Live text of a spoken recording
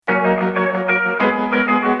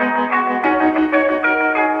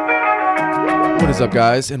is up,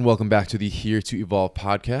 guys, and welcome back to the Here to Evolve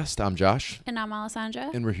podcast. I'm Josh. And I'm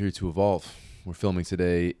Alessandra. And we're here to evolve. We're filming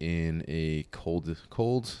today in a cold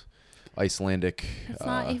Icelandic... It's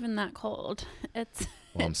not even that cold. It's...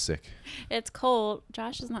 Well, I'm sick. It's cold.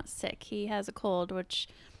 Josh is not sick. He has a cold, which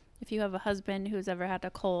if you have a husband who's ever had a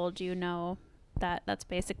cold, you know that that's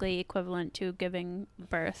basically equivalent to giving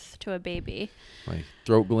birth to a baby. My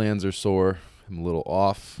throat glands are sore. I'm a little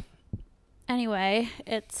off. Anyway,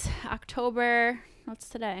 it's October, what's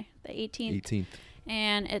today? The 18th. 18th.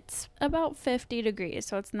 And it's about 50 degrees,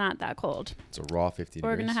 so it's not that cold. It's a raw 50 degrees.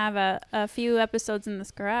 We're going to have a few episodes in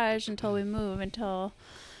this garage until we move, it'll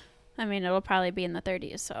probably be in the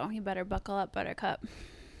 30s, so you better buckle up, Buttercup.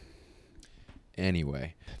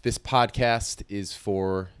 Anyway, this podcast is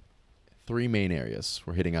for three main areas.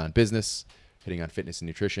 We're hitting on business, hitting on fitness and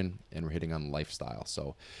nutrition, and we're hitting on lifestyle.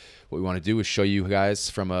 So what we want to do is show you guys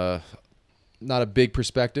from not a big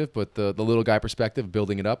perspective, but the little guy perspective,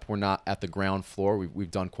 building it up. We're not at the ground floor.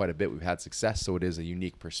 We've done quite a bit. We've had success, so it is a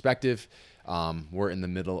unique perspective. We're in the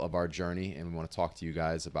middle of our journey, and we want to talk to you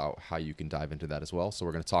guys about how you can dive into that as well. So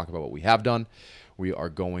we're going to talk about what we have done. We are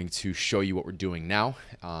going to show you what we're doing now,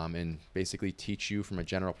 and basically teach you from a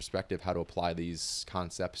general perspective how to apply these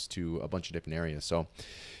concepts to a bunch of different areas. So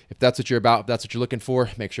if that's what you're about, if that's what you're looking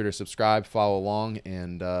for, make sure to subscribe, follow along,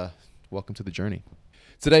 and welcome to the journey.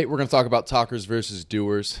 Today, we're going to talk about talkers versus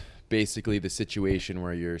doers, basically the situation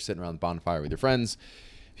where you're sitting around the bonfire with your friends.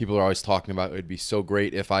 People are always talking about, it would be so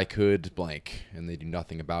great if I could blank, and they do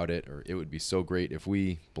nothing about it, or it would be so great if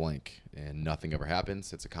we blank, and nothing ever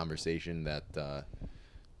happens. It's a conversation that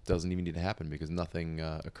doesn't even need to happen because nothing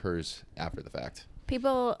occurs after the fact.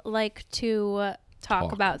 People like to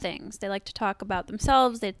talk about things. They like to talk about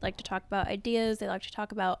themselves. They like to talk about ideas. They like to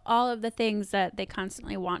talk about all of the things that they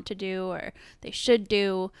constantly want to do or they should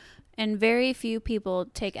do. And very few people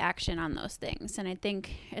take action on those things. And I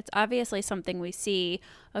think it's obviously something we see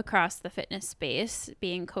across the fitness space.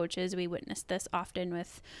 Being coaches, we witness this often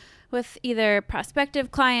with either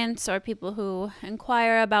prospective clients or people who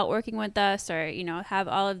inquire about working with us or, have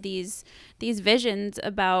all of these visions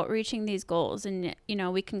about reaching these goals. And,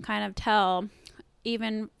 we can kind of tell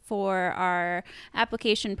even for our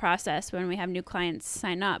application process when we have new clients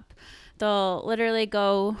sign up, they'll literally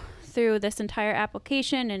go through this entire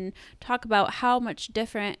application and talk about how much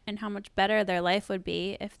different and how much better their life would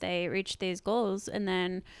be if they reach these goals, and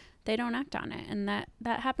then they don't act on it. And that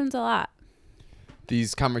happens a lot.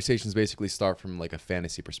 These conversations basically start from like a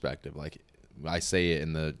fantasy perspective. Like I say it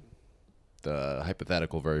in the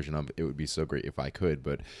hypothetical version of it would be so great if I could,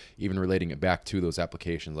 but even relating it back to those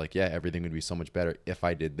applications, like, yeah, everything would be so much better if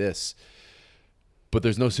I did this. But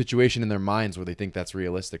there's no situation in their minds where they think that's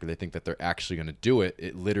realistic or they think that they're actually going to do it.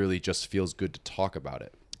 It literally just feels good to talk about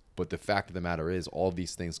it. But the fact of the matter is all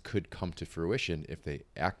these things could come to fruition if they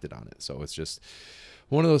acted on it. So it's just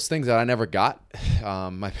one of those things that I never got.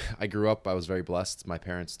 I grew up, I was very blessed. My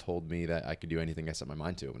parents told me that I could do anything I set my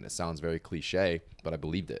mind to. And it sounds very cliche, but I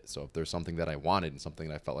believed it. So if there's something that I wanted and something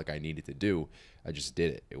that I felt like I needed to do, I just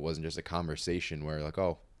did it. It wasn't just a conversation where like,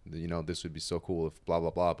 oh, this would be so cool if blah,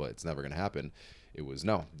 blah, blah, but it's never going to happen. It was,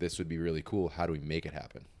 no, this would be really cool. How do we make it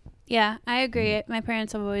happen? Yeah, I agree. My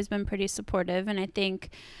parents have always been pretty supportive, and I think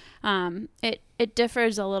it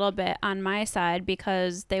differs a little bit on my side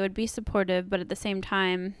because they would be supportive, but at the same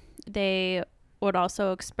time, they would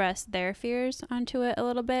also express their fears onto it a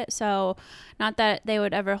little bit. So not that they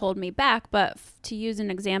would ever hold me back, but to use an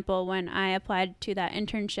example, when I applied to that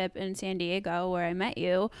internship in San Diego where I met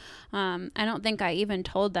you, I don't think I even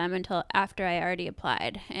told them until after I already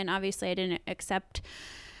applied. And obviously I didn't accept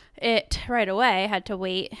it right away. I had to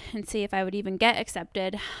wait and see if I would even get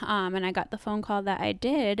accepted. And I got the phone call that I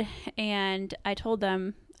did, and I told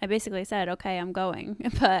them, I basically said, okay, I'm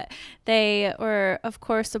going. But they were, of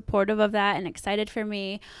course, supportive of that and excited for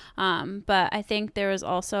me. But I think there was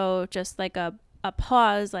also just like a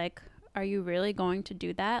pause, like, are you really going to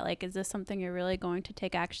do that? Like, is this something you're really going to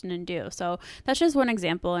take action and do? So that's just one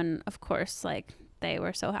example. And of course, like, they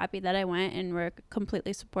were so happy that I went and were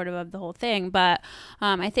completely supportive of the whole thing. But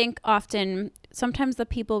I think sometimes the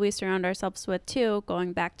people we surround ourselves with too,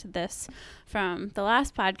 going back to this from the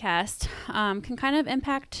last podcast, can kind of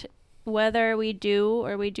impact whether we do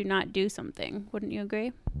or we do not do something. Wouldn't you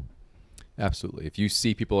agree? Absolutely. If you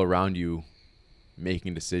see people around you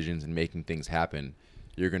making decisions and making things happen,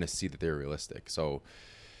 you're going to see that they're realistic. So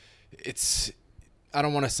I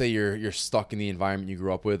don't want to say you're stuck in the environment you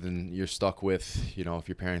grew up with, and you're stuck with, you know, if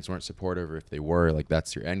your parents weren't supportive, or if they were, like,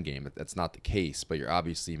 that's your end game. That's not the case, but you're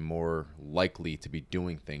obviously more likely to be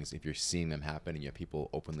doing things if you're seeing them happen and you have people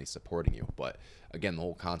openly supporting you. But again, the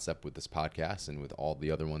whole concept with this podcast and with all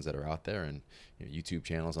the other ones that are out there, and, you know, YouTube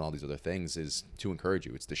channels and all these other things, is to encourage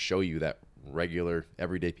you. It's to show you that regular,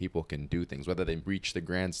 everyday people can do things, whether they reach the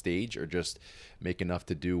grand stage or just make enough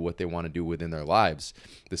to do what they want to do within their lives.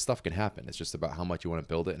 This stuff can happen. It's just about how much you want to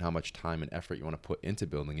build it and how much time and effort you want to put into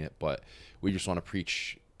building it. But we just want to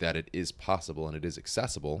preach that it is possible and it is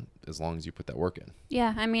accessible as long as you put that work in.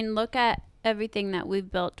 Yeah, I mean, look at everything that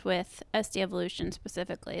we've built with SD Evolution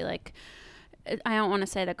specifically. Like, I don't want to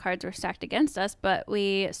say the cards were stacked against us, but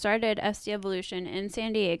we started SD Evolution in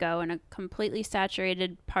San Diego, in a completely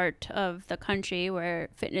saturated part of the country where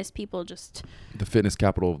fitness people just... The fitness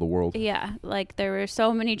capital of the world. Yeah, like there were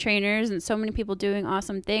so many trainers and so many people doing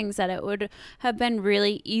awesome things that it would have been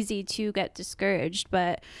really easy to get discouraged.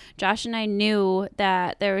 But Josh and I knew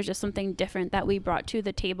that there was just something different that we brought to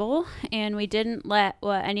the table, and we didn't let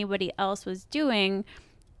what anybody else was doing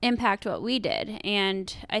impact what we did.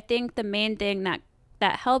 And I think the main thing that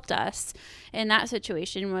helped us in that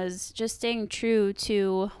situation was just staying true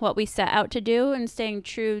to what we set out to do and staying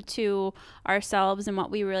true to ourselves and what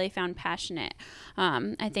we really found passionate.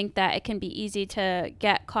 I think that it can be easy to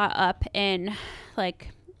get caught up in, like,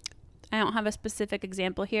 I don't have a specific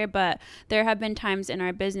example here, but there have been times in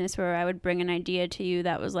our business where I would bring an idea to you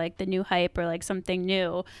that was like the new hype or like something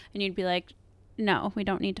new, and you'd be like, no, we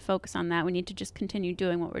don't need to focus on that. We need to just continue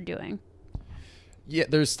doing what we're doing. Yeah,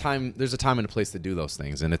 there's a time and a place to do those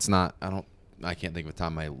things, and it's not, I can't think of a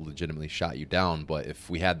time I legitimately shot you down, but if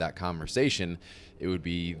we had that conversation, it would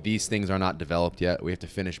be, these things are not developed yet. We have to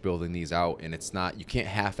finish building these out, and it's not, you can't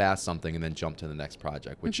half-ass something and then jump to the next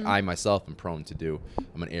project, which I myself am prone to do.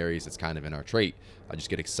 I'm an Aries, it's kind of in our trait. I just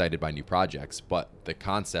get excited by new projects, but the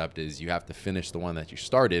concept is you have to finish the one that you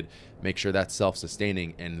started, make sure that's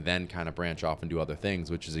self-sustaining, and then kind of branch off and do other things,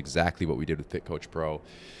 which is exactly what we did with Fit Coach Pro,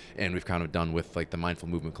 and we've kind of done with like the Mindful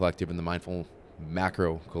Movement Collective and the Mindful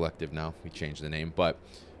Macro Collective. Now we changed the name, but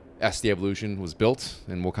SD Evolution was built,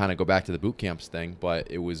 and we'll kind of go back to the boot camps thing, but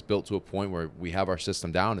it was built to a point where we have our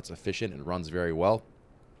system down. It's efficient and runs very well.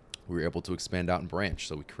 We were able to expand out and branch.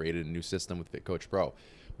 So we created a new system with Fit Coach Pro.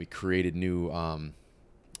 We created new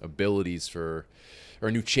abilities or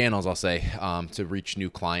new channels, I'll say, to reach new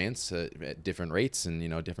clients at different rates and, you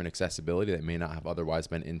know, different accessibility that may not have otherwise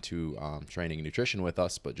been into training and nutrition with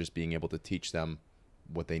us, but just being able to teach them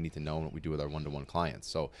what they need to know and what we do with our one-to-one clients.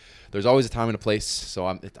 So there's always a time and a place. So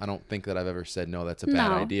I don't think that I've ever said, no, that's a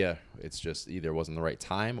bad idea. It's just either wasn't the right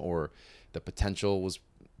time or the potential was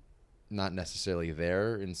not necessarily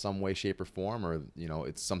there in some way, shape, or form, or, you know,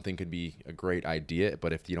 it's something could be a great idea,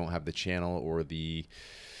 but if you don't have the channel or the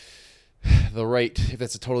right, if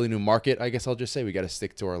that's a totally new market, I guess I'll just say we got to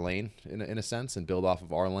stick to our lane in a sense and build off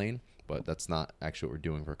of our lane. But that's not actually what we're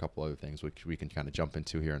doing for a couple other things, which we can kind of jump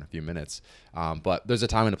into here in a few minutes. But there's a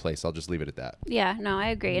time and a place. I'll just leave it at that. Yeah, no, I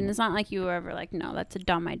agree. And it's not like you were ever like, no, that's a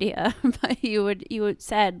dumb idea. But you would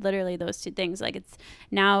said literally those two things. Like, it's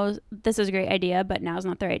now, this is a great idea, but now's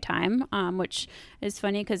not the right time, which is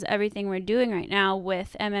funny because everything we're doing right now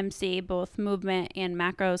with MMC, both movement and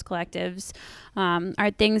macros collectives,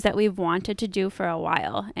 are things that we've wanted to do for a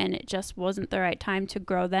while. And it just wasn't the right time to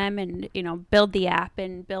grow them and, you know, build the app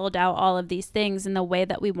and build out all of these things in the way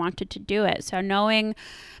that we wanted to do it. So knowing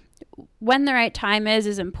when the right time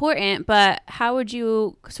is important, but how would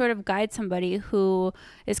you sort of guide somebody who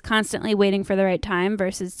is constantly waiting for the right time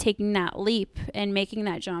versus taking that leap and making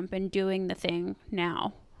that jump and doing the thing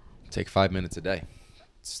now? Take 5 minutes a day.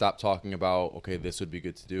 Stop talking about, okay, this would be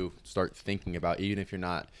good to do. Start thinking about, even if you're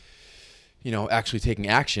not, you know, actually taking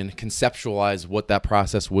action, conceptualize what that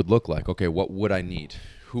process would look like. Okay, what would I need?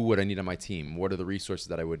 Who would I need on my team? What are the resources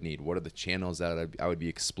that I would need? What are the channels that I would be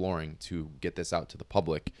exploring to get this out to the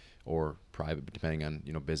public or private, depending on,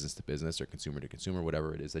 you know, business to business or consumer to consumer,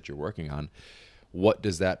 whatever it is that you're working on? What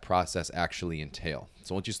does that process actually entail?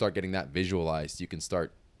 So once you start getting that visualized, you can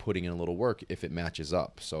start putting in a little work if it matches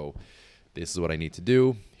up. So this is what I need to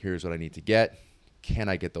do. Here's what I need to get. Can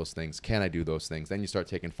I get those things? Can I do those things? Then you start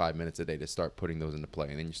taking 5 minutes a day to start putting those into play.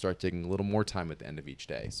 And then you start taking a little more time at the end of each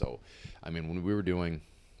day. So, I mean, when we were doing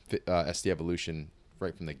SD Evolution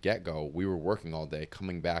right from the get-go, we were working all day,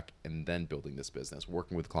 coming back and then building this business,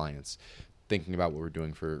 working with clients, thinking about what we're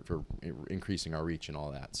doing for increasing our reach and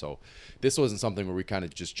all that. So this wasn't something where we kind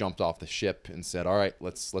of just jumped off the ship and said, all right,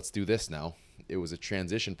 let's do this now. it was a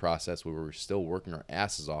transition process where we were still working our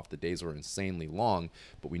asses off. The days were insanely long,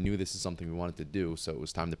 but we knew this is something we wanted to do, so it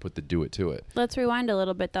was time to put the do it to it. Let's rewind a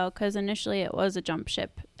little bit, though, because initially it was a jump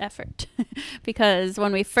ship effort. Because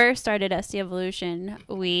when we first started SD Evolution,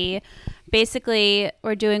 we basically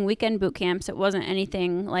were doing weekend boot camps. It wasn't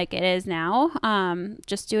anything like it is now,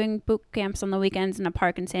 just doing boot camps on the weekends in a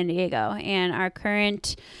park in San Diego. And our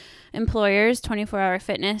current employers, 24 Hour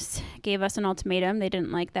Fitness, gave us an ultimatum. They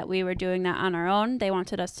didn't like that we were doing that on our own. They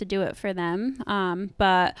wanted us to do it for them.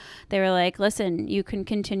 But they were like, listen, you can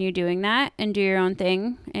continue doing that and do your own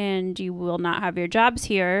thing, and you will not have your jobs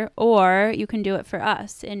here, or you can do it for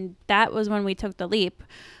us. And that was when we took the leap,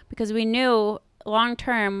 because we knew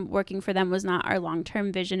long-term working for them was not our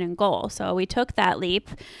long-term vision and goal. So we took that leap.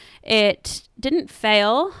 It didn't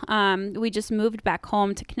fail. We just moved back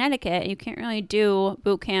home to Connecticut. You can't really do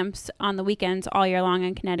boot camps on the weekends all year long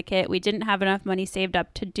in Connecticut. We didn't have enough money saved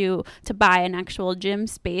up to buy an actual gym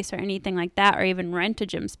space or anything like that, or even rent a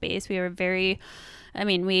gym space. We were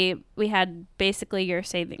we had basically your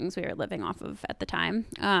savings we were living off of at the time.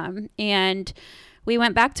 And we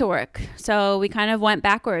went back to work. So we kind of went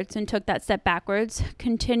backwards and took that step backwards,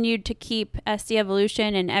 continued to keep SD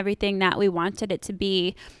Evolution and everything that we wanted it to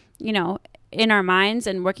be, in our minds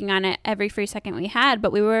and working on it every free second we had.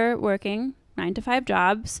 But we were working 9-to-5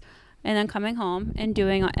 jobs and then coming home and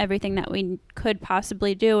doing everything that we could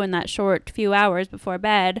possibly do in that short few hours before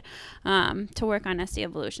bed to work on SD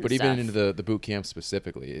Evolution But stuff. even into the boot camp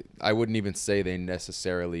specifically, I wouldn't even say they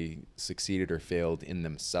necessarily succeeded or failed in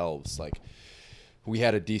themselves. Like, we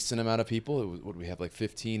had a decent amount of people. We have like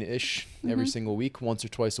 15-ish every single week, once or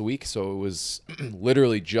twice a week. So it was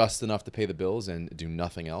literally just enough to pay the bills and do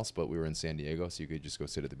nothing else. But we were in San Diego, so you could just go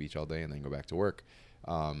sit at the beach all day and then go back to work.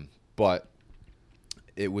 But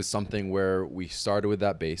it was something where we started with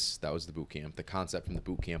that base. That was the boot camp. The concept from the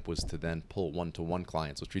boot camp was to then pull one-to-one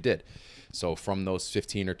clients, which we did. So from those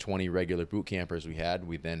 15 or 20 regular boot campers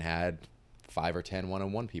we then had 5 or 10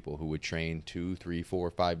 one-on-one people who would train 2, 3,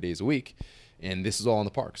 4, 5 days a week. And this is all in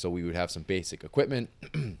the park. So we would have some basic equipment.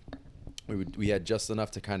 We had just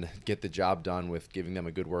enough to kind of get the job done with giving them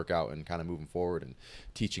a good workout and kind of moving forward and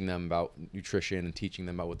teaching them about nutrition and teaching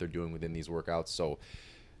them about what they're doing within these workouts. So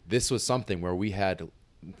this was something where we had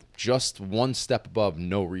just one step above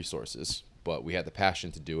no resources, but we had the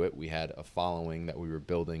passion to do it. We had a following that we were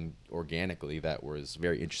building organically that was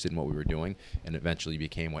very interested in what we were doing, and eventually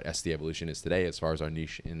became what SD Evolution is today as far as our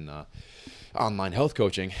niche in online health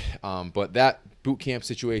coaching. But that boot camp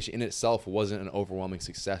situation in itself wasn't an overwhelming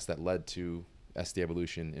success that led to SD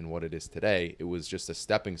Evolution in what it is today. It was just a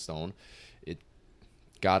stepping stone. It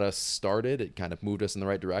got us started. It kind of moved us in the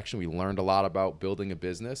right direction. We learned a lot about building a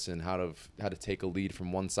business and how to take a lead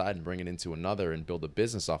from one side and bring it into another and build a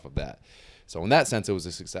business off of that. So in that sense, it was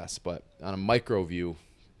a success. But on a micro view,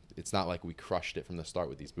 it's not like we crushed it from the start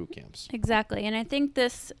with these boot camps. Exactly. And I think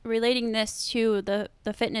relating this to the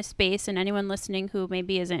fitness space, and anyone listening who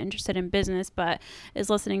maybe isn't interested in business but is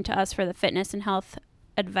listening to us for the fitness and health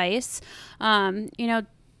advice,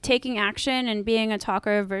 taking action and being a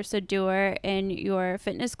talker versus a doer in your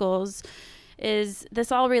fitness goals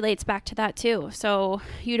this all relates back to that too. So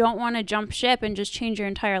you don't want to jump ship and just change your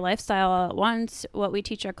entire lifestyle all at once. What we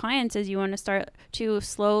teach our clients is you want to start to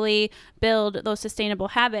slowly build those sustainable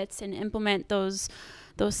habits and implement those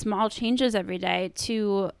small changes every day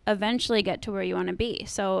to eventually get to where you want to be.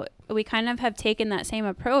 So we kind of have taken that same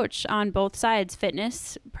approach on both sides: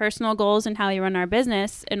 fitness, personal goals, and how you run our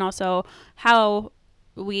business, and also how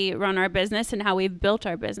we run our business and how we've built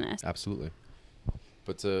our business. Absolutely.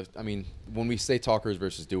 But when we say talkers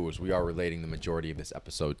versus doers, we are relating the majority of this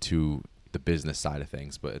episode to the business side of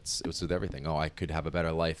things, but it's with everything. Oh, I could have a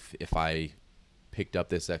better life if I picked up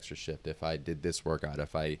this extra shift, if I did this workout,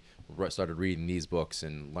 if I started reading these books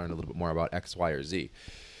and learned a little bit more about X, Y, or Z.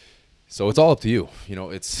 So it's all up to you.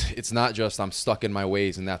 It's not just I'm stuck in my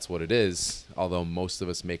ways and that's what it is, although most of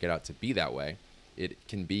us make it out to be that way. It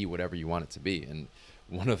can be whatever you want it to be. And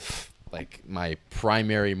one of my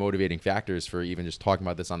primary motivating factors for even just talking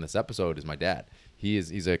about this on this episode is my dad.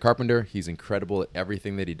 He's a carpenter. He's incredible at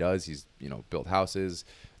everything that he does. He's built houses,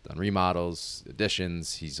 done remodels,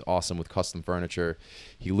 additions. He's awesome with custom furniture.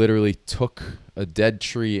 He literally took a dead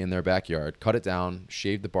tree in their backyard, cut it down,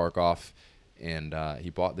 shaved the bark off, and he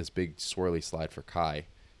bought this big swirly slide for Kai.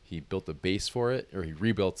 He built a base for it, or he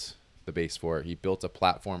rebuilt the base for it. He built a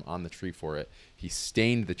platform on the tree for it. He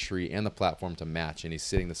stained the tree and the platform to match, and he's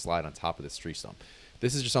sitting the slide on top of this tree stump.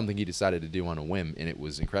 This is just something he decided to do on a whim, and it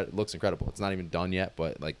looks incredible. It's not even done yet,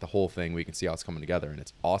 but the whole thing, we can see how it's coming together, and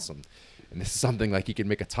it's awesome. And this is something he can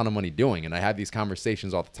make a ton of money doing. And I have these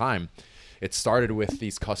conversations all the time. it started with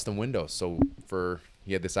these custom windows. So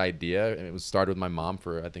he had this idea, and it was started with my mom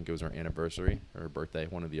for, I think it was her anniversary or her birthday,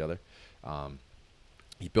 one or the other.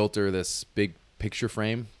 He built her this big picture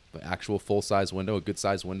frame, the actual full-size window, a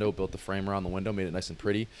good-sized window, built the frame around the window, made it nice and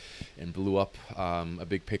pretty, and blew up a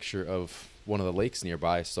big picture of one of the lakes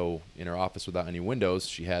nearby. So in her office without any windows,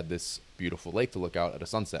 she had this beautiful lake to look out at a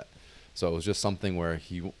sunset. So it was just something where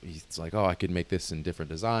he's like, oh, I could make this in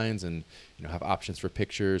different designs and, you know, have options for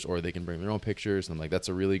pictures, or they can bring their own pictures. And I'm like, that's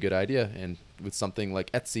a really good idea. And with something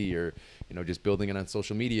like Etsy, or, you know, just building it on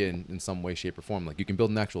social media in some way, shape, or form, like, you can build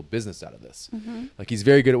an actual business out of this. Mm-hmm. Like, he's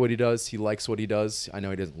very good at what he does. He likes what he does. I know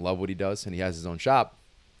he doesn't love what he does, and he has his own shop.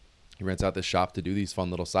 He rents out this shop to do these fun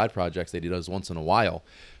little side projects that he does once in a while.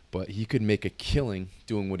 But he could make a killing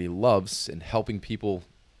doing what he loves and helping people.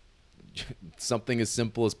 Something as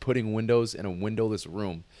simple as putting windows in a windowless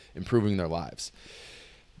room, improving their lives.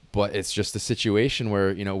 But it's just a situation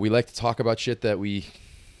where, you know, we like to talk about shit that we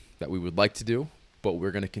would like to do, but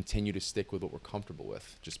we're going to continue to stick with what we're comfortable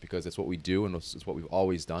with, just because it's what we do and it's what we've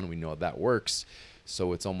always done. And we know that works.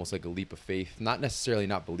 So it's almost like a leap of faith, not necessarily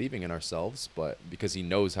not believing in ourselves, but because he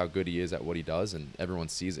knows how good he is at what he does, and everyone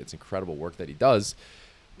sees it's incredible work that he does.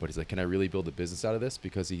 But he's like, can I really build a business out of this?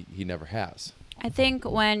 Because he never has. I think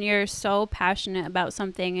when you're so passionate about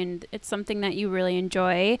something and it's something that you really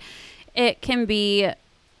enjoy, it can be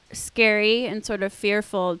scary and sort of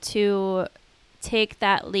fearful to take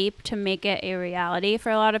that leap to make it a reality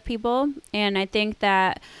for a lot of people. And I think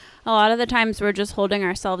that a lot of the times we're just holding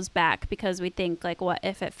ourselves back because we think, like, what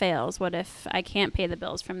if it fails? What if I can't pay the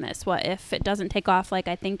bills from this? What if it doesn't take off like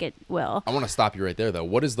I think it will? I want to stop you right there, though.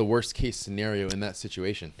 What is the worst case scenario in that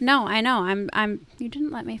situation? No, I know. You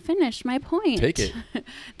didn't let me finish my point. Take it.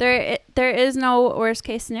 There is no worst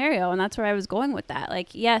case scenario, and that's where I was going with that. Like,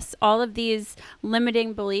 yes, all of these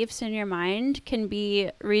limiting beliefs in your mind can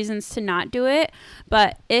be reasons to not do it,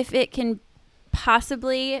 but if it can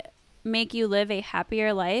possibly make you live a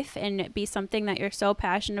happier life and it be something that you're so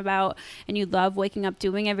passionate about and you love waking up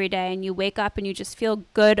doing every day, and you wake up and you just feel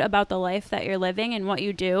good about the life that you're living and what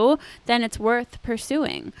you do, then it's worth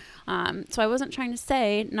pursuing. So I wasn't trying to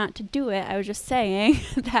say not to do it. I was just saying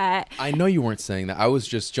that. I know you weren't saying that. I was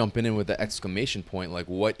just jumping in with the exclamation point, like,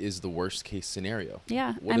 what is the worst case scenario?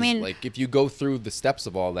 Yeah. Like, if you go through the steps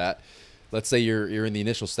of all that, let's say you're in the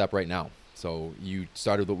initial step right now. So you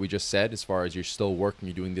started what we just said, as far as you're still working,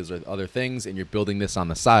 you're doing these other things, and you're building this on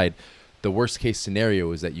the side. The worst case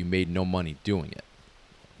scenario is that you made no money doing it.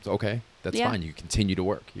 So, okay, that's fine. You continue to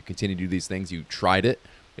work. You continue to do these things. You tried it.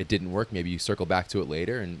 It didn't work. Maybe you circle back to it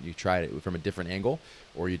later and you tried it from a different angle,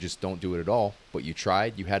 or you just don't do it at all. But you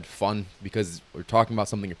tried. You had fun, because we're talking about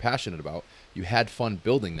something you're passionate about. You had fun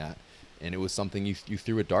building that, and it was something you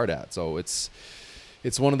threw a dart at. So it's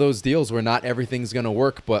one of those deals where not everything's going to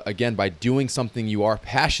work. But again, by doing something you are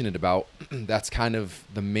passionate about, that's kind of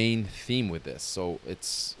the main theme with this. So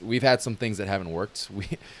we've had some things that haven't worked.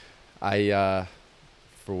 I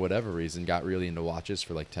for whatever reason, got really into watches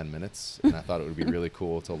for like 10 minutes. And I thought it would be really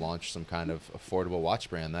cool to launch some kind of affordable watch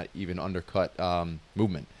brand that even undercut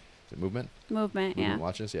Movement. Is it Movement? Movement, yeah.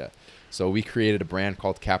 Watches, yeah. So we created a brand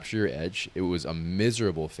called Capture Your Edge. It was a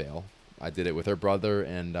miserable fail. I did it with her brother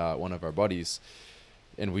and one of our buddies.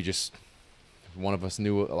 And one of us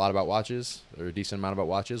knew a lot about watches, or a decent amount about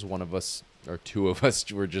watches. One of us, or two of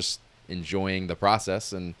us, were just enjoying the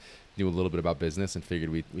process and knew a little bit about business, and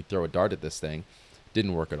figured we'd throw a dart at this thing.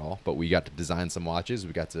 Didn't work at all, but we got to design some watches.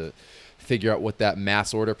 We got to figure out what that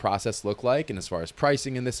mass order process looked like, and as far as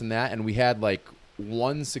pricing and this and that. And we had like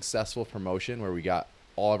one successful promotion where we got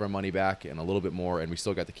all of our money back and a little bit more, and we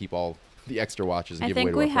still got to keep all the extra watches and give away to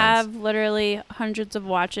our friends. I think we have literally hundreds of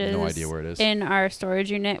watches. No idea where it is. In our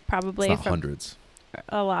storage unit, probably. It's not hundreds.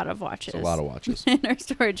 A lot of watches. It's a lot of watches. In our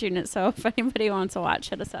storage unit. So if anybody wants a watch,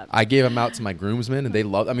 hit us up. I gave them out to my groomsmen, and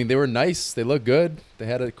they were nice. They looked good. They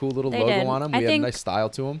had a cool little logo on them. We had a nice style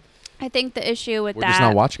to them. I think the issue with We're just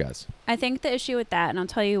not watch guys. I think the issue with that, and I'll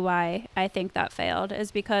tell you why I think that failed, is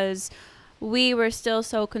because we were still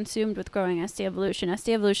so consumed with growing SD Evolution.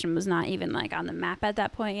 SD Evolution was not even like on the map at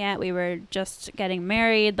that point yet. We were just getting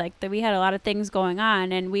married. We had a lot of things going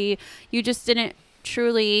on, and you just didn't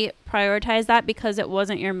truly prioritize that because it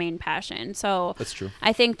wasn't your main passion. So that's true.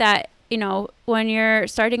 I think that, when you're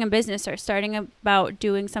starting a business or thinking about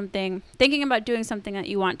doing something that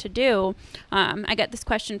you want to do, I get this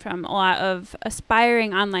question from a lot of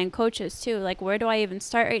aspiring online coaches too. Like, where do I even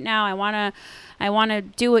start right now? I want to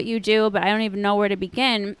do what you do, but I don't even know where to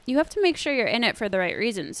begin. You have to make sure you're in it for the right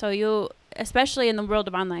reason. So especially in the world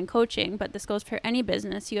of online coaching, but this goes for any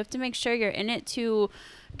business, you have to make sure you're in it to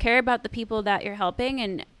care about the people that you're helping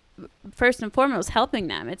and first and foremost helping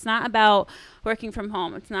them. It's not about working from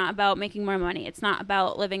home. It's not about making more money. It's not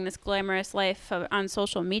about living this glamorous life on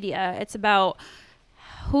social media. It's about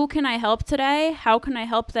who can I help today? How can I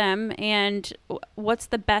help them? And what's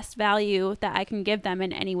the best value that I can give them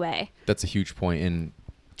in any way? That's a huge point. And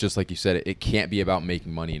just like you said, it can't be about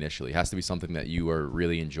making money initially. It has to be something that you are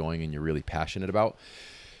really enjoying and you're really passionate about.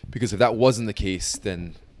 Because if that wasn't the case,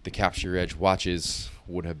 then the Capture Your Edge watches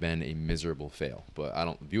would have been a miserable fail. But I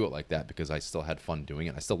don't view it like that because I still had fun doing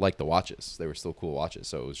it. I still liked the watches. They were still cool watches.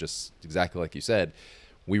 So it was just exactly like you said.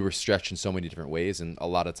 We were stretched in so many different ways, and a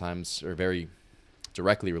lot of times are very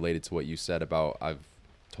directly related to what you said about I've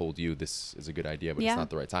told you this is a good idea, but it's not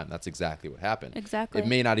the right time. That's exactly what happened. Exactly. It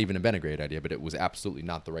may not even have been a great idea, but it was absolutely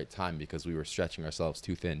not the right time because we were stretching ourselves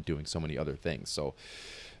too thin doing so many other things. So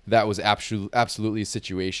that was absolutely a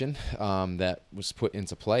situation that was put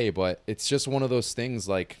into play. But it's just one of those things,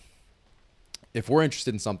 like, if we're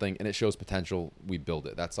interested in something and it shows potential, we build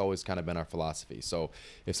it. That's always kind of been our philosophy. So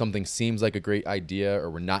if something seems like a great idea or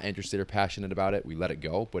we're not interested or passionate about it, we let it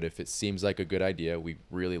go. But if it seems like a good idea, we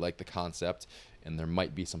really like the concept and there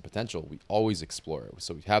might be some potential, we always explore it.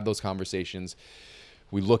 So we have those conversations.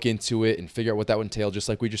 We look into it and figure out what that would entail, just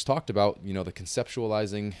like we just talked about, you know, the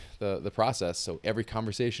conceptualizing the process. So every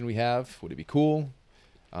conversation we have, would it be cool?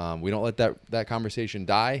 We don't let that conversation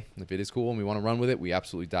die. If it is cool and we want to run with it, we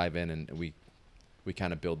absolutely dive in and we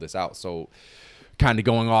kind of build this out. So kind of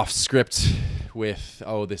going off script with,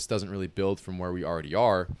 this doesn't really build from where we already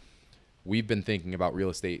are. We've been thinking about real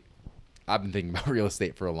estate. I've been thinking about real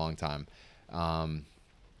estate for a long time.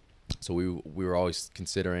 So we were always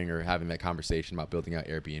considering or having that conversation about building out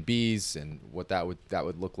Airbnbs and what that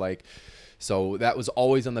would look like. So that was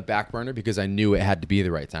always on the back burner because I knew it had to be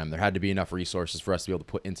the right time. There had to be enough resources for us to be able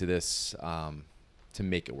to put into this to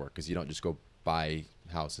make it work, because you don't just go buy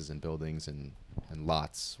houses and buildings and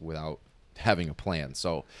lots without having a plan.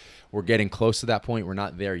 So we're getting close to that point. We're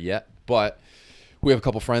not there yet, but we have a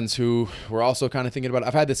couple friends who we're also kind of thinking about.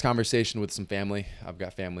 I've had this conversation with some family. I've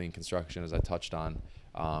got family in construction, as I touched on.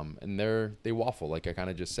 And they waffle, like I kind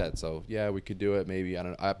of just said. So yeah, we could do it, maybe. I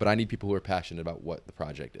don't know. But I need people who are passionate about what the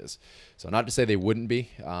project is. So not to say they wouldn't be,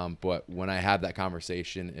 but when I have that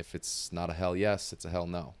conversation, if it's not a hell yes, it's a hell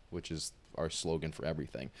no, which is our slogan for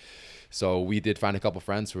everything. So we did find a couple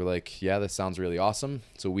friends who were like, yeah, this sounds really awesome.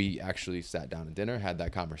 So we actually sat down at dinner, had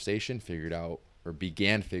that conversation,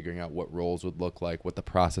 began figuring out what roles would look like, what the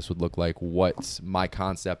process would look like, what my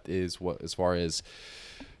concept is, what as far as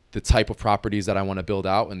the type of properties that I want to build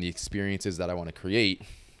out and the experiences that I want to create.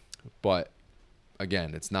 But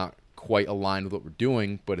again, it's not quite aligned with what we're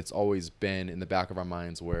doing, but it's always been in the back of our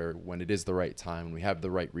minds where when it is the right time, when we have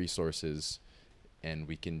the right resources and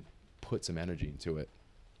we can put some energy into it,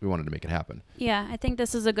 we wanted to make it happen. Yeah, I think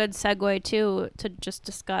this is a good segue too, to just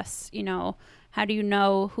discuss, how do you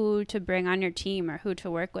know who to bring on your team or who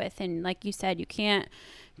to work with? And like you said, you can't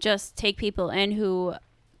just take people in who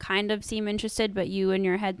kind of seem interested, but you in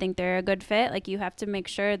your head think they're a good fit. Like, you have to make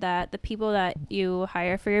sure that the people that you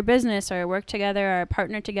hire for your business or work together or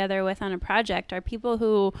partner together with on a project are people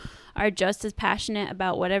who are just as passionate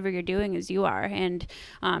about whatever you're doing as you are. And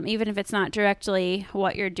even if it's not directly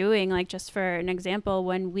what you're doing, like just for an example,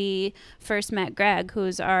 when we first met Greg,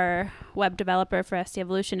 who's our web developer for SD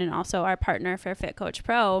Evolution and also our partner for Fit Coach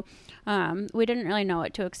Pro, we didn't really know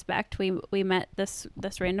what to expect. We met this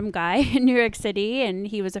random guy in New York City, and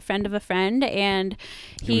he was a friend of a friend, and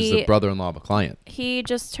he was the brother-in-law of a client. He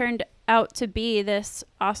just turned out to be this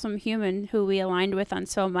awesome human who we aligned with on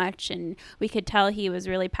so much, and we could tell he was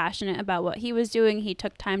really passionate about what he was doing. He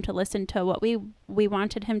took time to listen to what we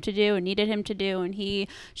wanted him to do and needed him to do, and he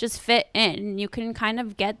just fit in. You can kind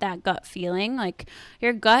of get that gut feeling. Like,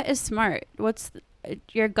 your gut is smart.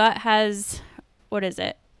 Your gut has, what is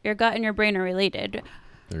it? Your gut and your brain are related.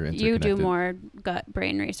 You do more gut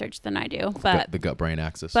brain research than I do, but the gut brain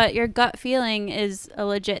axis. But your gut feeling is a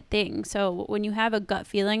legit thing. So when you have a gut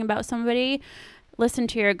feeling about somebody, listen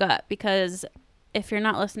to your gut, because if you're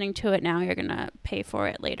not listening to it now, you're gonna pay for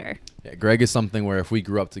it later. Yeah, Greg is something where if we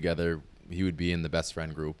grew up together, he would be in the best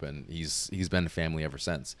friend group, and he's been family ever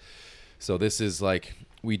since. So this is like,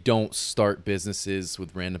 we don't start businesses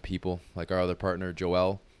with random people. Like our other partner,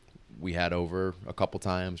 Joelle, we had over a couple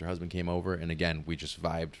times. Her husband came over, and again, we just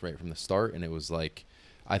vibed right from the start. And it was like,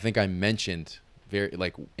 I think I mentioned very,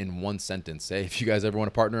 like, in one sentence, say, if you guys ever want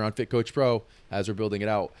to partner on Fit Coach Pro as we're building it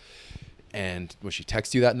out. And when she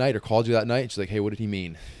texted you that night or called you that night, she's like, hey, what did he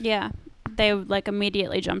mean? Yeah. they like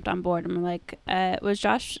immediately jumped on board. I'm like, was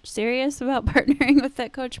Josh serious about partnering with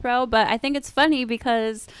Fit Coach Pro? But I think it's funny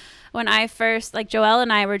because when I first, like, Joelle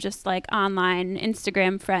and I were just like online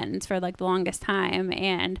Instagram friends for like the longest time,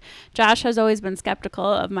 and Josh has always been skeptical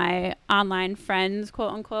of my online friends,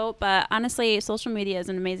 quote unquote. But honestly, social media is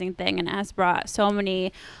an amazing thing, and it has brought so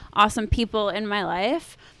many awesome people in my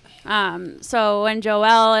life. So when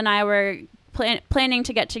Joelle and I were planning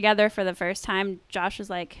to get together for the first time, Josh was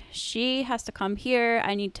like, she has to come here.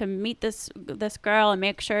 I need to meet this girl and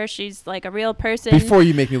make sure she's like a real person. Before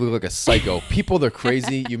you make me look like a psycho, people, they're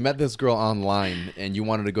crazy. You met this girl online and you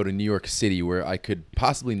wanted to go to New York City, where I could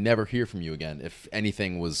possibly never hear from you again if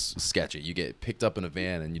anything was sketchy. You get picked up in a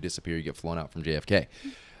van and you disappear. You get flown out from JFK.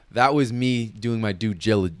 That was me doing my due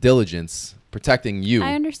diligence, protecting you.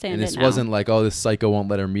 I understand. And this wasn't like, oh, this psycho won't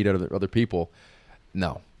let her meet other people.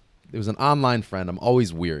 No. It was an online friend. I'm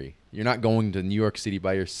always weary. You're not going to New York City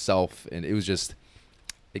by yourself. And it was just,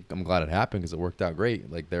 I'm glad it happened because it worked out great.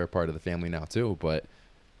 Like, they're a part of the family now too. But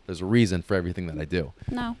there's a reason for everything that I do.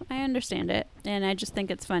 No, I understand it. And I just think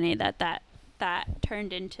it's funny that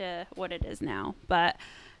turned into what it is now. But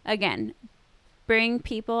again, bring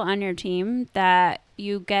people on your team that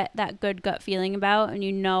you get that good gut feeling about and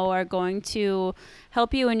you know are going to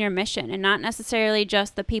help you in your mission, and not necessarily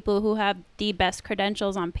just the people who have the best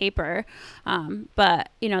credentials on paper, but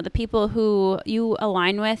the people who you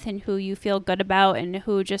align with and who you feel good about and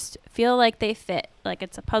who just feel like they fit, like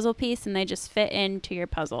it's a puzzle piece and they just fit into your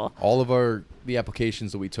puzzle. All of the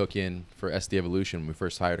applications that we took in for SD Evolution when we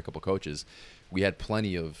first hired a couple coaches, we had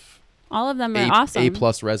plenty of all of them are awesome.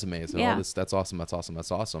 A+ resumes and yeah. all this. That's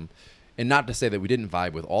awesome. And not to say that we didn't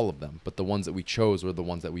vibe with all of them, but the ones that we chose were the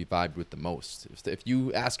ones that we vibed with the most. If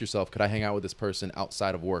you ask yourself, could I hang out with this person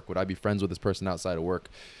outside of work? Would I be friends with this person outside of work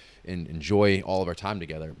and enjoy all of our time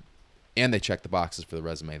together? And they check the boxes for the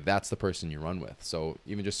resume. That's the person you run with. So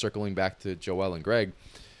even just circling back to Joelle and Greg,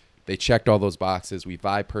 they checked all those boxes. We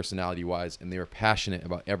vibe personality-wise, and they were passionate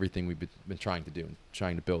about everything we've been trying to do and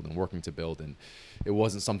trying to build and working to build. And it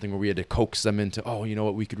wasn't something where we had to coax them into, oh, you know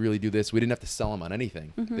what, we could really do this. We didn't have to sell them on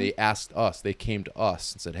anything. Mm-hmm. They asked us. They came to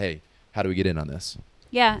us and said, hey, how do we get in on this?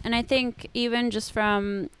 Yeah, and I think even just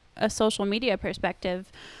from a social media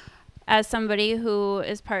perspective, as somebody who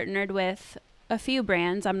is partnered with a few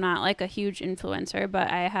brands, I'm not like a huge influencer, but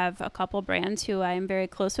I have a couple brands who I am very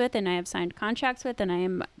close with and I have signed contracts with, and I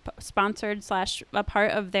am sponsored / a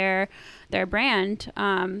part of their brand.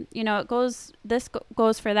 This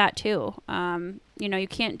goes for that too. You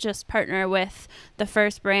can't just partner with the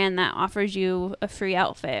first brand that offers you a free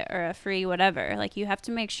outfit or a free whatever. Like, you have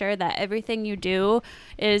to make sure that everything you do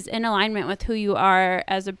is in alignment with who you are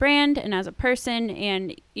as a brand and as a person.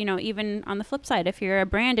 And, even on the flip side, if you're a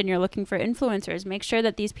brand and you're looking for influencers, make sure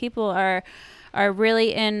that these people are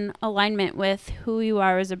really in alignment with who you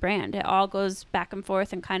are as a brand. It all goes back and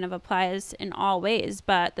forth and kind of applies in all ways.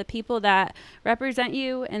 But the people that represent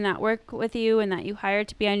you and that work with you and that you hire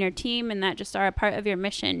to be on your team and that just are a part of your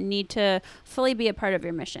mission need to fully be a part of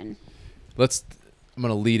your mission. I'm going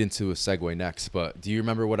to lead into a segue next, but do you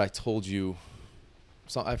remember what I told you?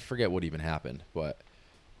 So I forget what even happened, but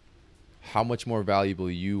how much more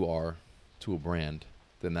valuable you are to a brand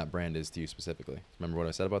than that brand is to you specifically. Remember what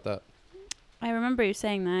I said about that? I remember you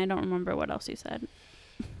saying that. I don't remember what else you said.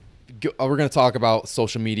 We're going to talk about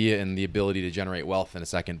social media and the ability to generate wealth in a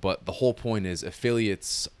second, but the whole point is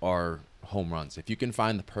affiliates are home runs. If you can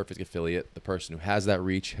find the perfect affiliate, the person who has that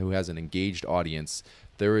reach, who has an engaged audience,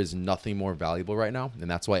 there is nothing more valuable right now, and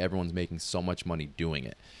that's why everyone's making so much money doing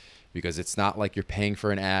it. Because it's not like you're paying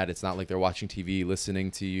for an ad. It's not like they're watching TV, listening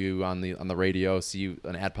to you on the radio, see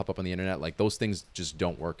an ad pop up on the internet. Like, those things just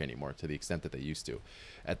don't work anymore to the extent that they used to.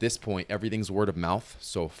 At this point, everything's word of mouth.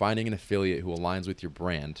 So finding an affiliate who aligns with your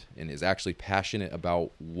brand and is actually passionate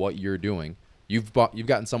about what you're doing. You've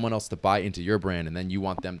gotten someone else to buy into your brand, and then you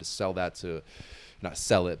want them to sell that to, not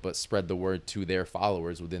sell it, but spread the word to their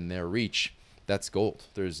followers within their reach. That's gold.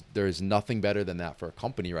 There's nothing better than that for a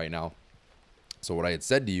company right now. So what I had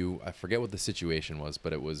said to you, I forget what the situation was,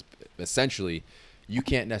 but it was essentially, you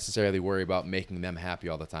can't necessarily worry about making them happy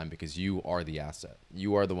all the time because you are the asset.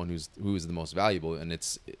 You are the one who's the most valuable, and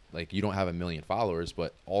it's like you don't have 1 million followers,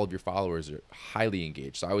 but all of your followers are highly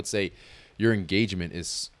engaged. So I would say your engagement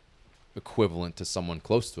is equivalent to someone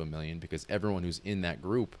close to 1 million because everyone who's in that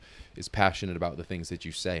group is passionate about the things that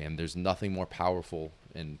you say, and there's nothing more powerful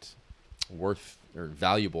and worth or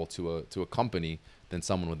valuable to a company than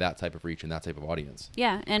someone with that type of reach and that type of audience.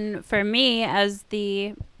 Yeah, and for me as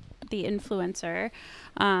the influencer,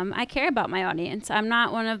 I care about my audience. I'm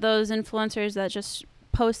not one of those influencers that just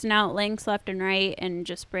posting out links left and right and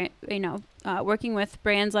just working with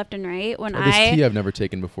brands left and right. This tea I've never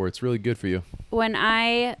taken before. It's really good for you. When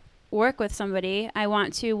I work with somebody, I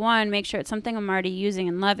want to, one, make sure it's something I'm already using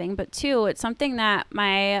and loving, but two, it's something that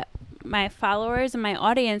my followers and my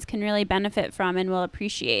audience can really benefit from and will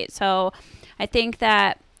appreciate. So I think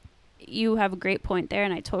that you have a great point there,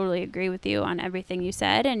 and I totally agree with you on everything you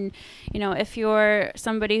said. And, you know, if you're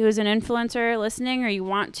somebody who's an influencer listening, or you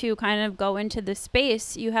want to kind of go into this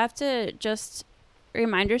space, you have to just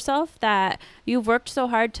remind yourself that you've worked so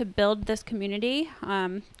hard to build this community,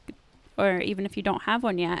 or even if you don't have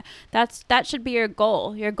one yet, that should be your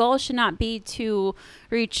goal. Your goal should not be to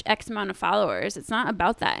reach X amount of followers. It's not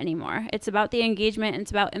about that anymore. It's about the engagement, and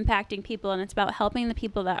it's about impacting people, and it's about helping the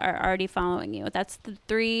people that are already following you. That's the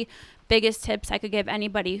 3 biggest tips I could give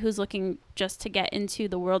anybody who's looking just to get into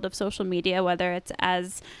the world of social media, whether it's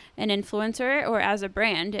as an influencer or as a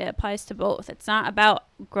brand. It applies to both. It's not about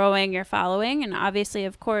growing your following, and obviously,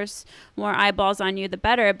 of course, more eyeballs on you, the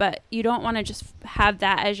better, but you don't want to just have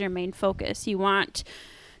that as your main focus. You want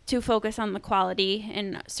to focus on the quality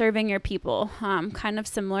and serving your people, kind of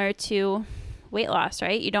similar to weight loss,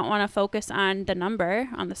 right? You don't want to focus on the number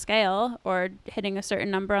on the scale or hitting a certain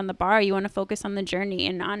number on the bar. You want to focus on the journey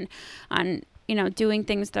and on you know, doing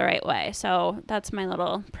things the right way. So that's my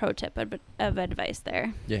little pro tip of advice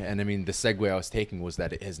there. Yeah, and I mean, the segue I was taking was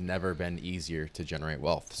that it has never been easier to generate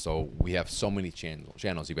wealth. So we have so many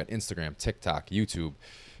channels. You've got Instagram, TikTok, YouTube,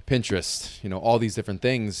 Pinterest, you know, all these different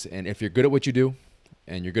things. And if you're good at what you do,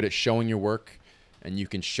 and you're good at showing your work, and you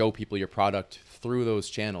can show people your product through those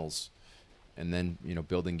channels, and then, you know,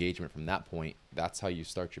 build engagement from that point, that's how you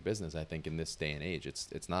start your business. I think in this day and age,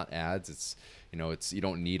 it's not ads. It's, you know, you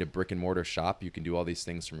don't need a brick and mortar shop. You can do all these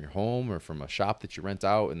things from your home or from a shop that you rent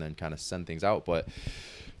out, and then kind of send things out. But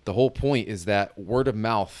the whole point is that word of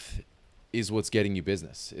mouth is what's getting you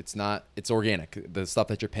business. It's organic. The stuff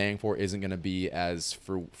that you're paying for isn't going to be as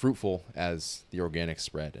fruitful as the organic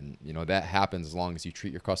spread. And, you know, that happens as long as you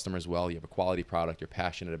treat your customers well, you have a quality product, you're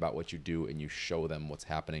passionate about what you do, and you show them what's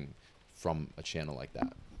happening from a channel like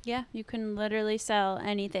that. Yeah, you can literally sell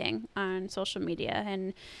anything on social media.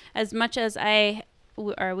 And as much as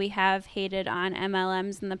we have hated on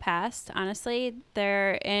MLMs in the past, honestly,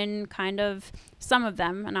 they're in kind of some of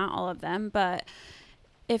them, not all of them, but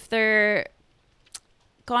if they're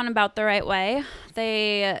gone about the right way,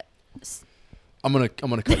 I'm gonna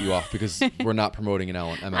cut you off because we're not promoting an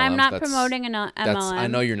MLM. I'm not promoting an MLM. I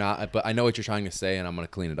know you're not, but I know what you're trying to say, and I'm gonna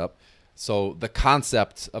clean it up. So the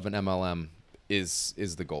concept of an MLM is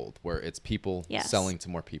the gold, where it's people selling to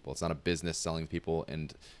more people. It's not a business selling to people,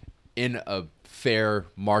 and in a fair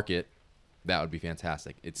market, that would be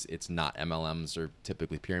fantastic. It's not. MLMs are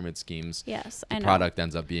typically pyramid schemes. Yes, the product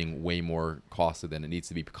ends up being way more costly than it needs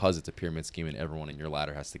to be because it's a pyramid scheme, and everyone in your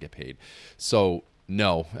ladder has to get paid. So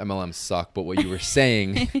no, MLMs suck. But what you were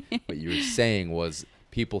saying, was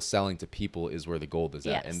people selling to people is where the gold is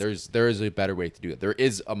at. And there is a better way to do it. There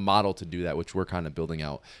is a model to do that, which we're kind of building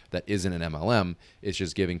out, that isn't an MLM. It's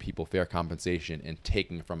just giving people fair compensation and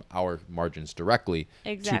taking from our margins directly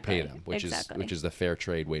to pay them, which is the fair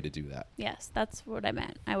trade way to do that. Yes, that's what I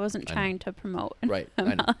meant. I wasn't trying to promote right.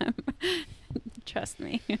 MLM. Trust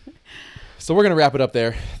me. So we're going to wrap it up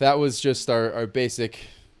there. That was just our basic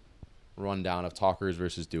rundown of talkers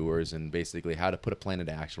versus doers, and basically how to put a plan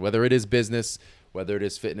into action, whether it is business, whether it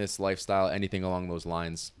is fitness, lifestyle, anything along those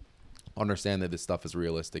lines. Understand that this stuff is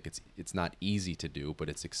realistic. It's not easy to do, but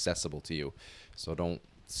it's accessible to you. So don't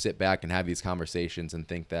sit back and have these conversations and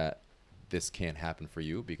think that this can't happen for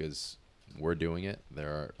you, because we're doing it.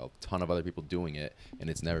 There are a ton of other people doing it, and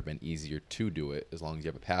it's never been easier to do it as long as you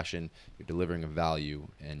have a passion, you're delivering a value,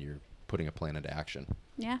 and you're putting a plan into action.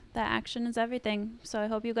 Yeah, that action is everything. So I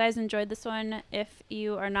hope you guys enjoyed this one. If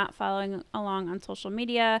you are not following along on social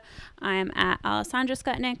media, I'm at Alessandra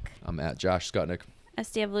Skutnik. I'm at Josh Skutnik.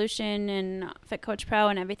 SD Evolution and Fit Coach Pro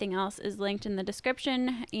and everything else is linked in the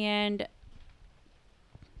description. And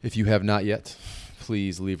if you have not yet,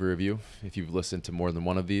 please leave a review. If you've listened to more than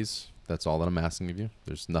one of these, that's all that I'm asking of you.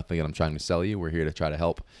 There's nothing that I'm trying to sell you. We're here to try to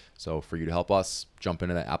help. So for you to help us, jump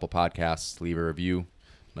into that Apple Podcasts, leave a review.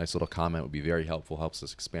 Nice little comment would be very helpful, helps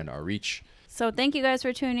us expand our reach. So thank you guys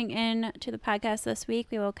for tuning in to the podcast this week.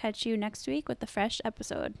 We will catch you next week with a fresh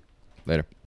episode. Later.